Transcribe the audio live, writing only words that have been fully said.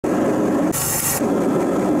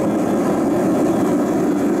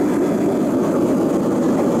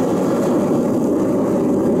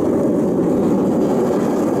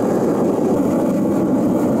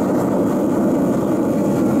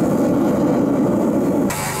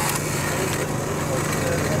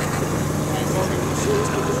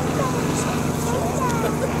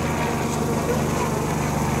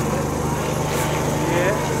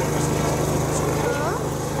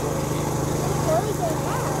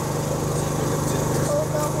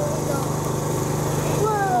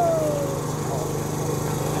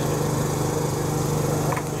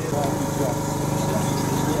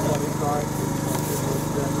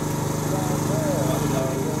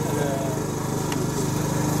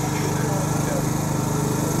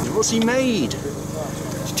What's he made?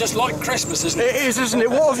 It's just like Christmas, isn't it? It is, isn't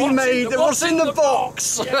it? What have you made? What's in the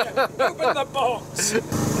box? Yeah, open the box.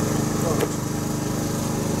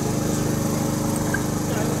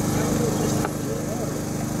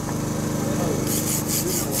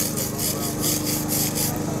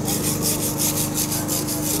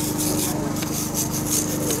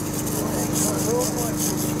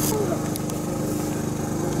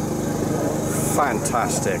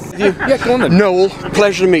 Fantastic. Yeah, go on then. Noel,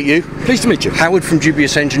 pleasure to meet you. Pleased to meet you. Howard from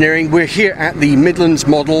Dubious Engineering. We're here at the Midlands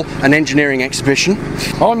Model and Engineering Exhibition.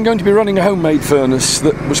 I'm going to be running a homemade furnace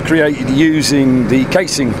that was created using the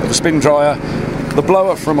casing of a spin dryer, the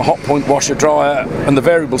blower from a hot point washer dryer, and the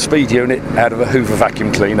variable speed unit out of a Hoover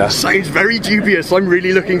vacuum cleaner. Sounds very dubious. I'm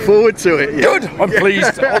really looking forward to it. Yeah. Good. I'm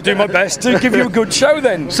pleased. I'll do my best to give you a good show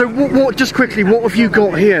then. So what just quickly, what have you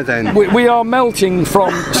got here then? We are melting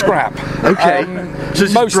from scrap. Okay. So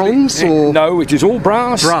is it bronze or? No, it is all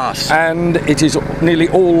brass. Brass. And it is nearly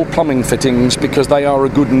all plumbing fittings because they are a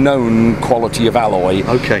good known quality of alloy.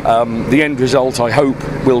 Okay. The end result, I hope,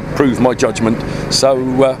 will prove my judgment. So,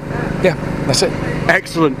 yeah, that's it.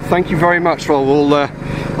 Excellent. Thank you very much. Well,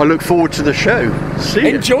 I look forward to the show. See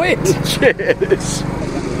you. Enjoy it. Cheers.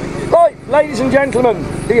 Right, ladies and gentlemen,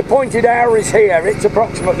 the appointed hour is here. It's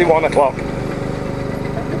approximately 1 o'clock.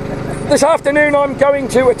 This afternoon I'm going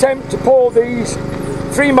to attempt to pour these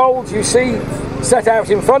 3 moulds you see set out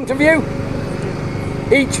in front of you.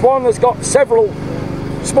 Each one has got several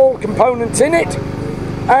small components in it,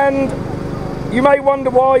 and you may wonder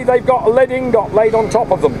why they've got a lead ingot laid on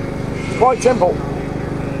top of them. It's quite simple.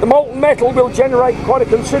 The molten metal will generate quite a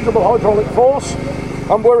considerable hydraulic force,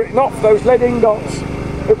 and were it not for those lead ingots,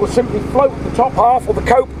 it will simply float the top half or the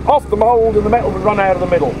cope off the mould and the metal would run out of the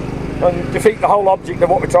middle and defeat the whole object of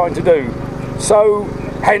what we're trying to do. So,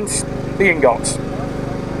 hence the ingots.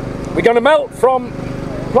 We're going to melt from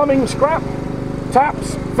plumbing scrap,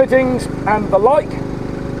 taps, fittings and the like,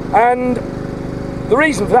 and the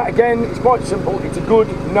reason for that again is quite simple. It's a good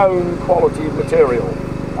known quality of material,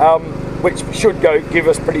 which should give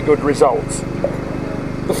us pretty good results.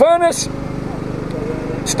 The furnace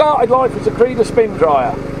started life as a Creeder spin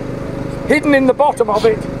dryer. Hidden in the bottom of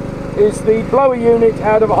it is the blower unit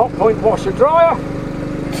out of a hot point washer dryer,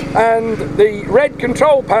 and the red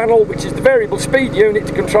control panel, which is the variable speed unit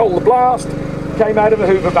to control the blast, came out of a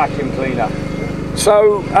Hoover vacuum cleaner.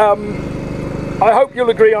 So I hope you'll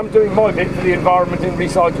agree I'm doing my bit for the environment in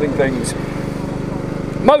recycling things.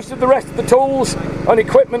 Most of the rest of the tools and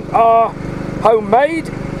equipment are homemade.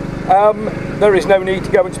 There is no need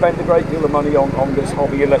to go and spend a great deal of money on this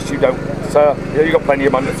hobby unless you don't. You've got plenty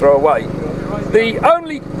of money to throw away. The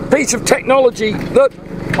only piece of technology that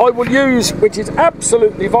I will use, which is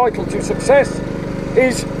absolutely vital to success,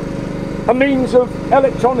 is a means of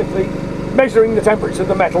electronically measuring the temperature of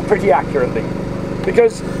the metal pretty accurately.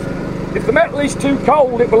 Because if the metal is too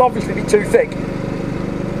cold, it will obviously be too thick.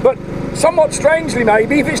 But somewhat strangely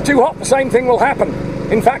maybe, if it's too hot, the same thing will happen.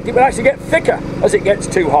 In fact, it will actually get thicker as it gets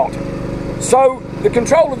too hot. So the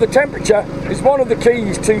control of the temperature is one of the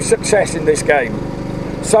keys to success in this game.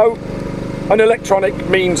 So an electronic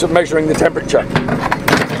means of measuring the temperature.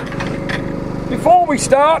 Before we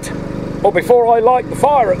start, or before I light the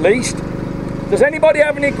fire at least, does anybody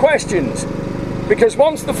have any questions? Because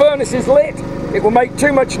once the furnace is lit, it will make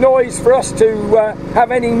too much noise for us to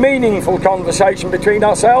have any meaningful conversation between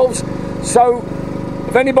ourselves. So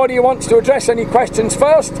if anybody wants to address any questions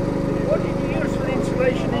first. What did you use for the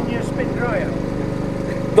insulation in your spin dryer?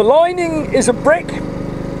 The lining is a brick.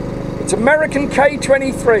 It's American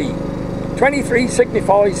K23. 23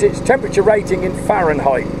 signifies its temperature rating in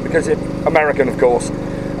Fahrenheit, because it's American, of course.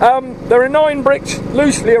 There are 9 bricks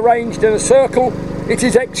loosely arranged in a circle. It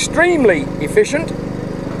is extremely efficient.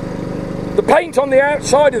 The paint on the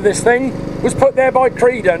outside of this thing was put there by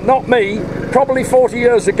Creeder, not me, probably 40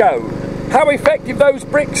 years ago. How effective those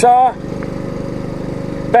bricks are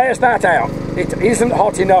bears that out. It isn't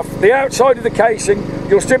hot enough. The outside of the casing,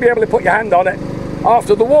 you'll still be able to put your hand on it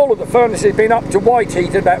after the wall of the furnace has been up to white heat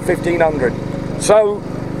at about 1500. So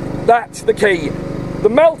that's the key. The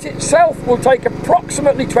melt itself will take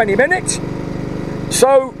approximately 20 minutes.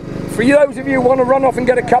 So for those of you who want to run off and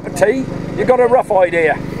get a cup of tea, you've got a rough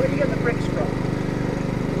idea. Where do you get the bricks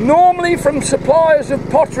from? Normally from suppliers of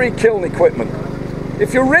pottery kiln equipment.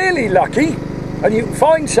 If you're really lucky and you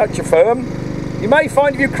find such a firm, you may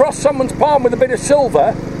find if you cross someone's palm with a bit of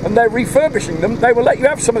silver and they're refurbishing them, they will let you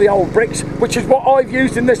have some of the old bricks, which is what I've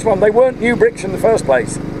used in this one. They weren't new bricks in the first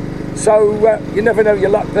place. So you never know your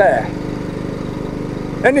luck there.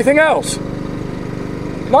 Anything else?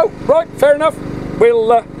 No? Right, fair enough.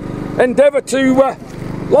 We'll endeavour to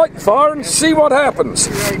light the fire and see what happens.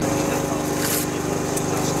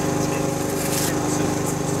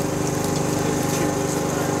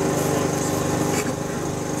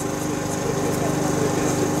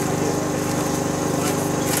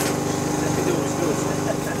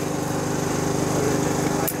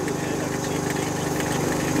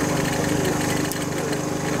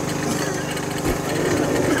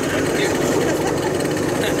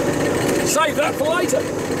 Save that for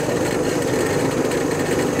later.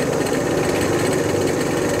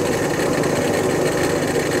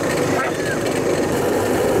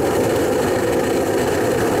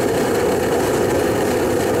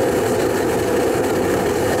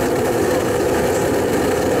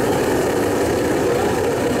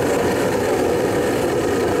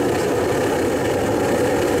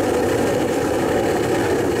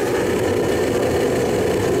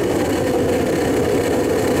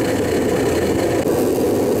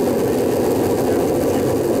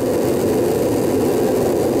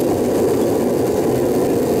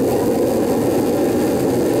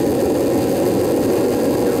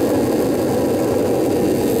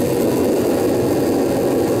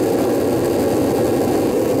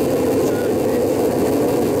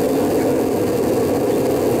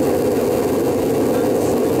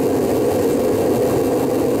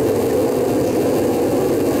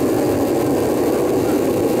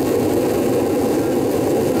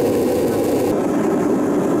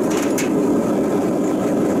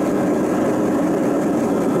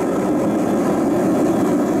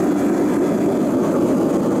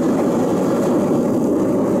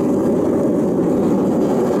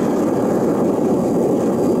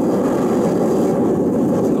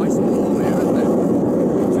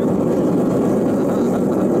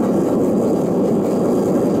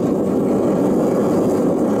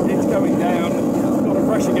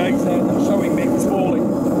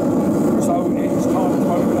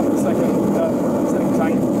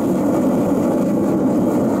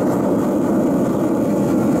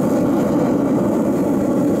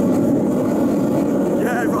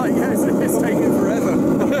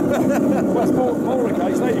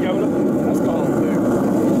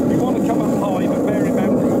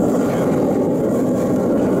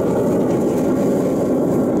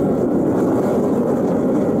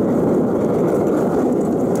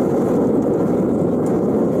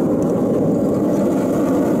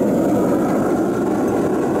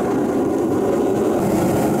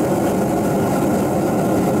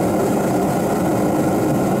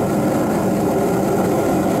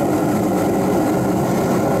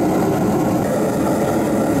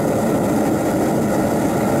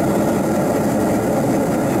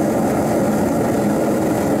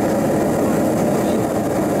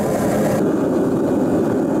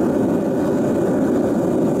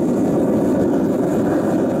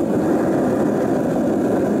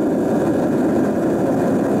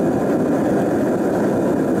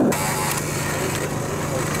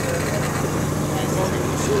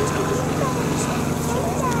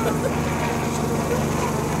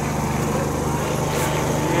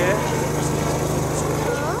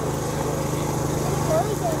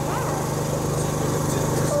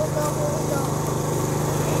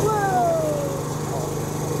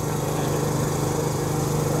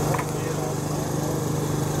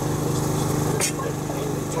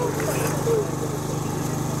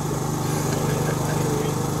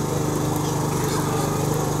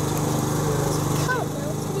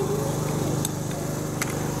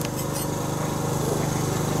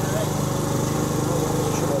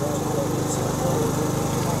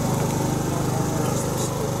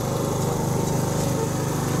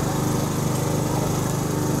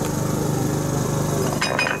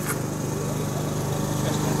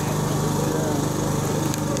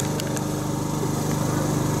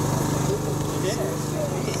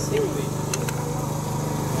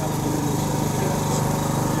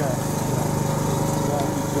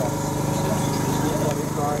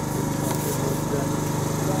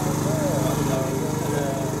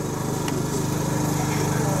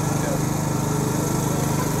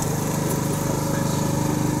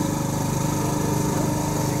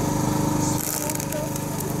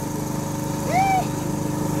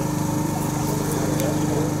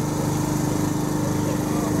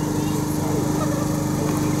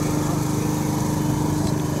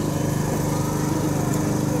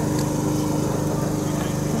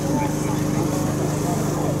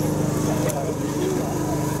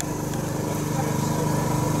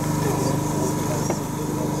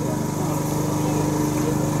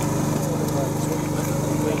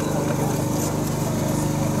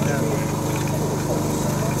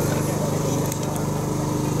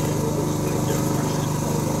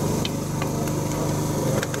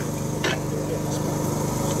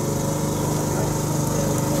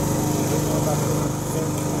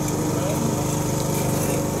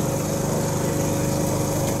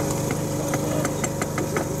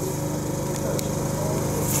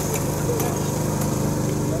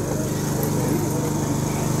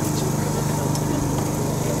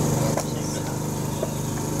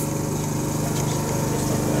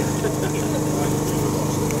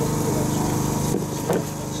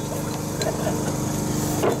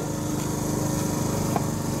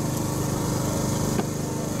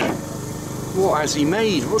 has he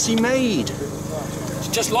made? What's he made? It's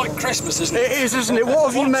just like Christmas, isn't it? It is, isn't it?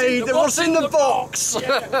 What have you made? What's in the box?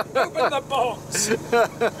 Yeah, open the box.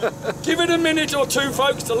 Give it a minute or two,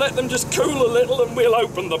 folks, to let them just cool a little, and we'll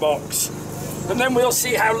open the box. And then we'll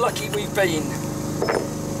see how lucky we've been.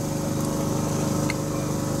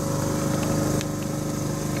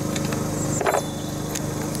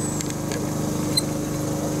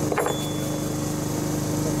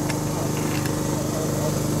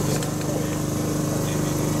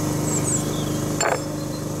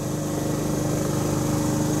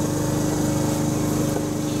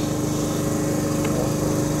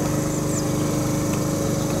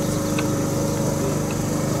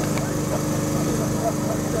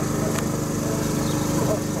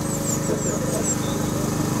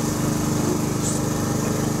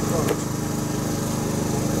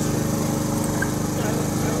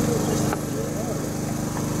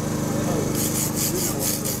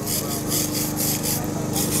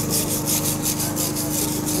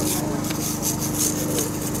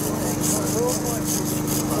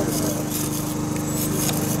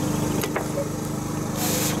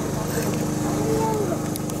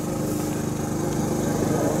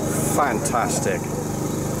 Fantastic.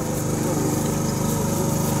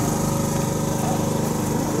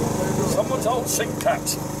 Someone's old sink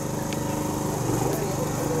taps.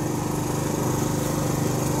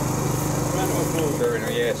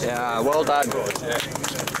 Yes. Yeah, well done.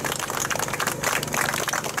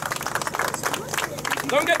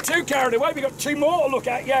 Don't get too carried away, we've got 2 more to look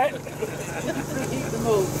at yet.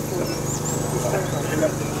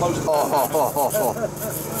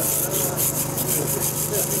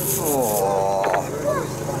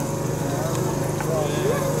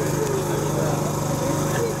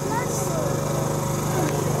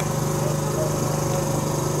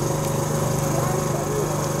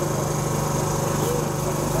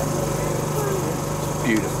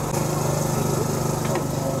 Beautiful.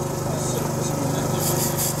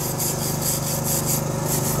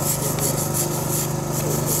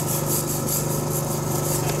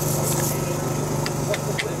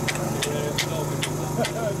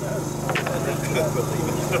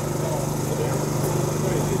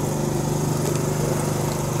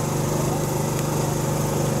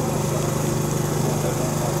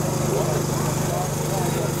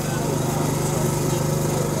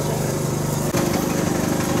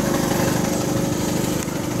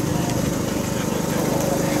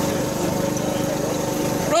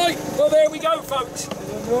 Right, well there we go, folks.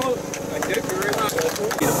 Thank you very much.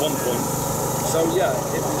 At one point. So yeah,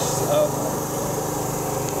 it was